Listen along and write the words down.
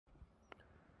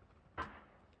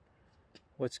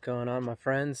What's going on, my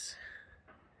friends?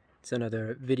 It's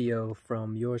another video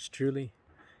from yours truly,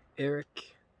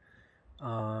 Eric,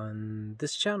 on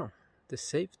this channel, the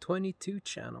Save 22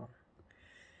 channel.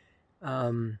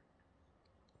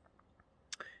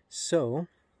 So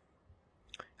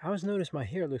I always notice my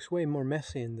hair looks way more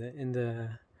messy in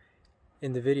the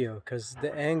video because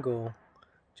the angle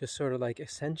just sort of like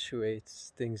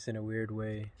accentuates things in a weird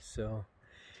way. So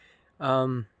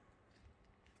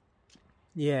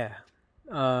yeah.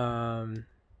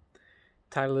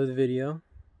 Title of the video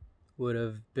would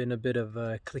have been a bit of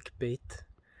a clickbait,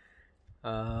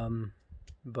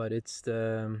 but it's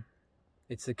the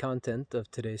content of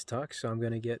today's talk, so I'm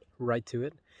gonna get right to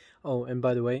it. Oh, and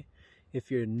by the way,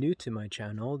 if you're new to my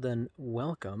channel, then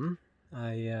welcome.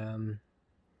 I am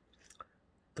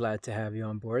glad to have you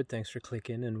on board. Thanks for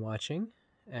clicking and watching.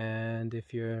 And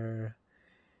if you're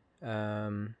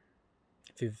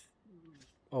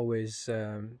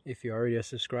if you're already a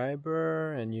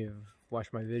subscriber and you've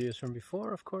watched my videos from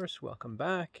before, of course, welcome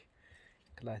back.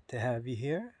 Glad to have you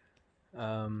here.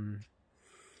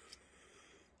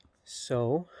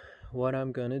 So what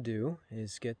I'm gonna do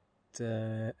is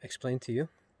explain to you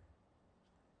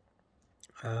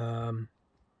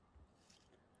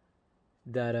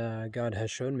that God has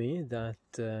shown me that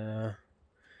the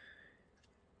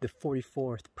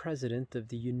 44th president of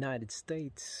the United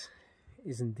States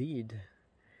is indeed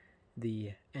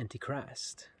the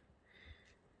Antichrist.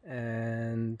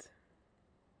 And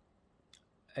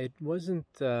it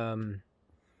wasn't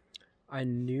I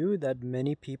knew that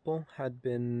many people had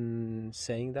been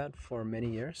saying that for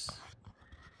many years,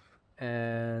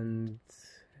 and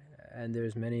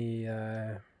there's many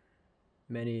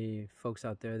folks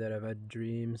out there that have had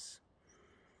dreams,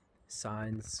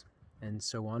 signs, and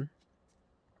so on.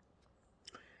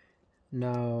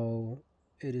 Now,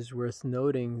 it is worth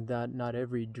noting that not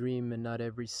every dream and not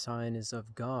every sign is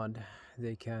of God.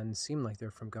 They can seem like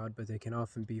they're from God, but they can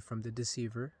often be from the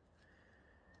deceiver.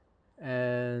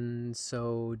 And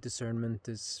so discernment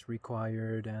is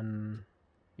required, and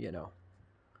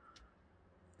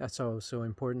that's also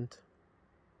important.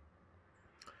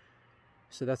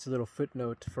 So that's a little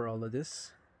footnote for all of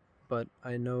this. But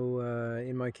I know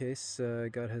in my case,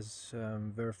 God has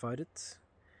verified it.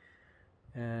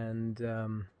 And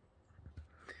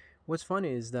what's funny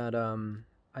is that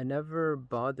I never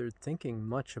bothered thinking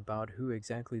much about who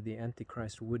exactly the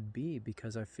Antichrist would be,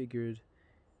 because I figured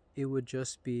it would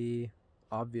just be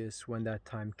obvious when that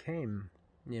time came.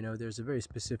 There's a very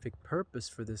specific purpose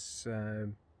for this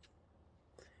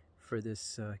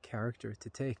character to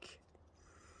take,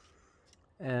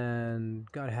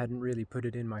 and God hadn't really put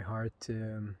it in my heart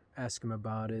to ask him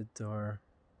about it or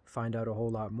find out a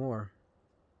whole lot more.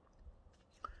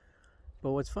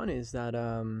 But what's funny is that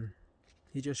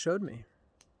he just showed me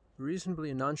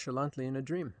reasonably nonchalantly in a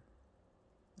dream.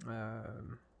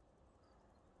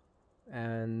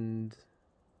 And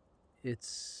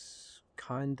it's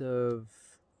kind of,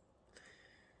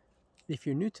 if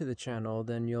you're new to the channel,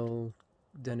 then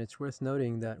it's worth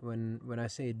noting that when I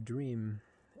say dream,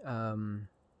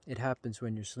 it happens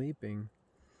when you're sleeping.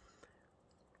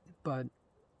 But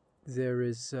there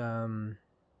is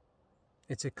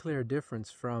it's a clear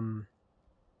difference from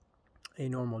a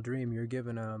normal dream. You're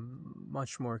given a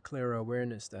much more clear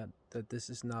awareness that this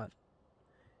is not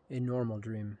a normal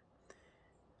dream.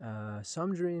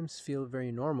 Some dreams feel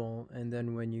very normal, and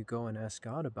then when you go and ask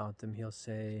God about them, he'll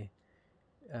say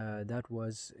that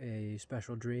was a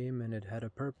special dream and it had a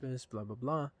purpose, blah blah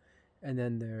blah. And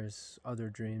then there's other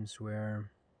dreams where,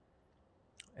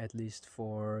 at least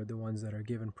for the ones that are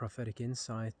given prophetic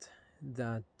insight,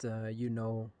 that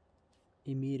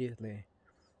immediately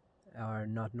are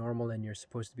not normal, and you're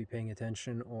supposed to be paying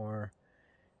attention, or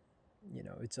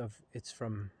it's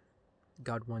from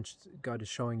God. God is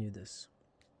showing you this.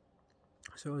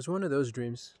 So it was one of those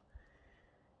dreams,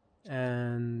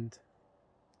 and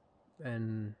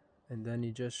then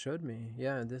he just showed me,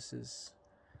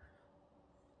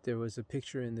 there was a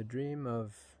picture in the dream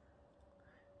of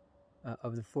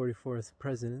the 44th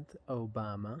president,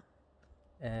 Obama,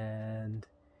 and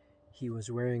he was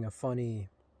wearing a funny,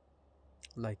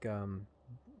 like a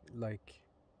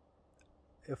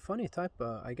funny type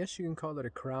of, I guess you can call it a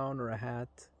crown or a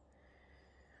hat,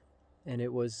 and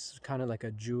it was kind of like a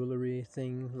jewelry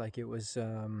thing, like it was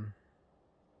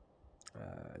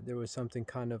there was something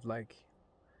kind of like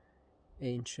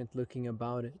ancient looking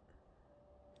about it,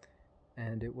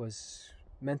 and it was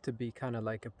meant to be kind of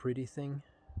like a pretty thing,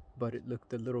 but it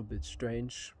looked a little bit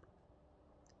strange.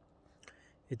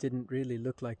 It didn't really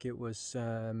look like it was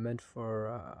meant for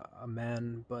a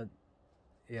man, but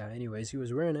yeah, anyways, he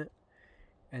was wearing it.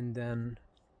 And then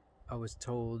I was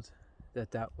told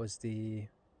that was the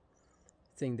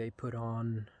thing they put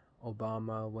on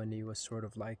Obama when he was sort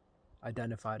of like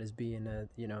identified as being a,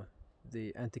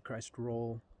 the Antichrist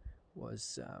role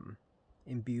was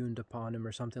imbued upon him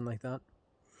or something like that.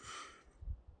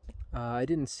 I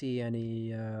didn't see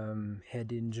any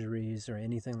head injuries or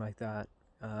anything like that.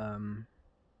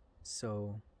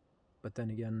 So, but then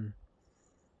again,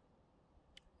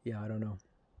 yeah, I don't know.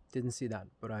 Didn't see that,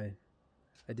 but I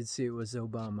did see it was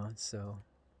Obama. So,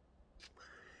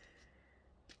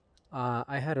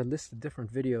 I had a list of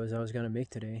different videos I was gonna make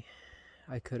today.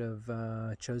 I could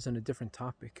have chosen a different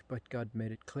topic, but God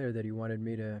made it clear that He wanted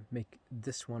me to make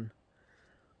this one.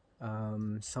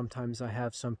 Sometimes I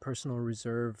have some personal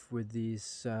reserve with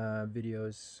these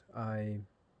videos.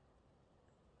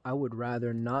 I would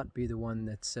rather not be the one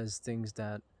that says things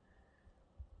that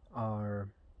are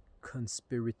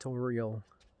conspiratorial.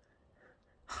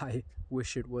 I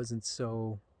wish it wasn't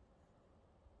so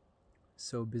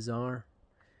bizarre,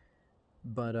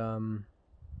 but I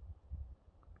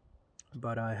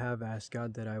have asked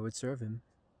God that I would serve Him,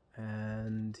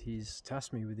 and He's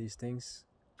tasked me with these things.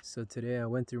 So today I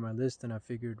went through my list and I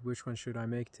figured, which one should I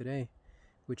make today?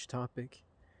 Which topic?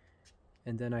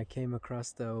 And then I came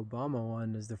across the Obama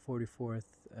one as the 44th,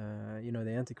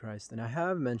 the Antichrist. And I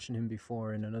have mentioned him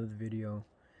before in another video.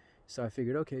 So I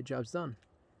figured, okay, job's done.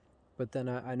 But then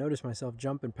I noticed myself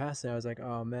jumping past it. I was like,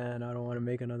 oh man, I don't want to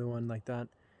make another one like that.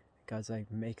 God's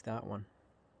like, make that one.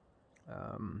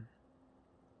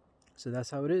 So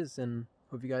that's how it is. And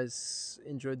hope you guys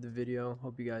enjoyed the video.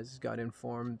 Hope you guys got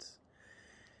informed.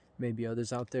 Maybe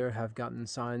others out there have gotten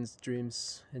signs,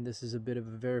 dreams, and this is a bit of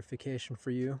a verification for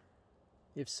you.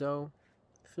 If so,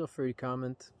 feel free to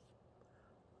comment.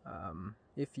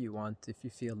 If you want, if you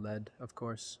feel led, of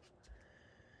course.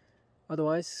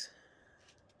 Otherwise,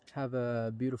 have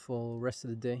a beautiful rest of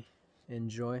the day.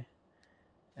 Enjoy.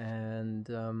 And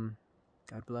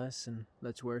God bless, and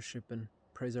let's worship and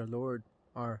praise our Lord,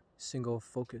 our single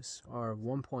focus, our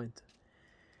one point.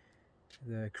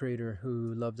 The Creator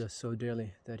who loved us so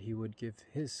dearly that He would give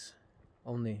His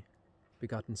only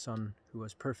begotten Son, who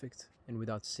was perfect and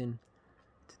without sin,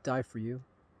 to die for you,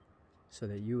 so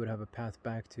that you would have a path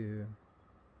back to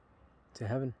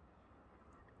heaven.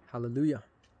 Hallelujah.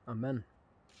 Amen.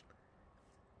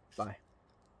 Bye.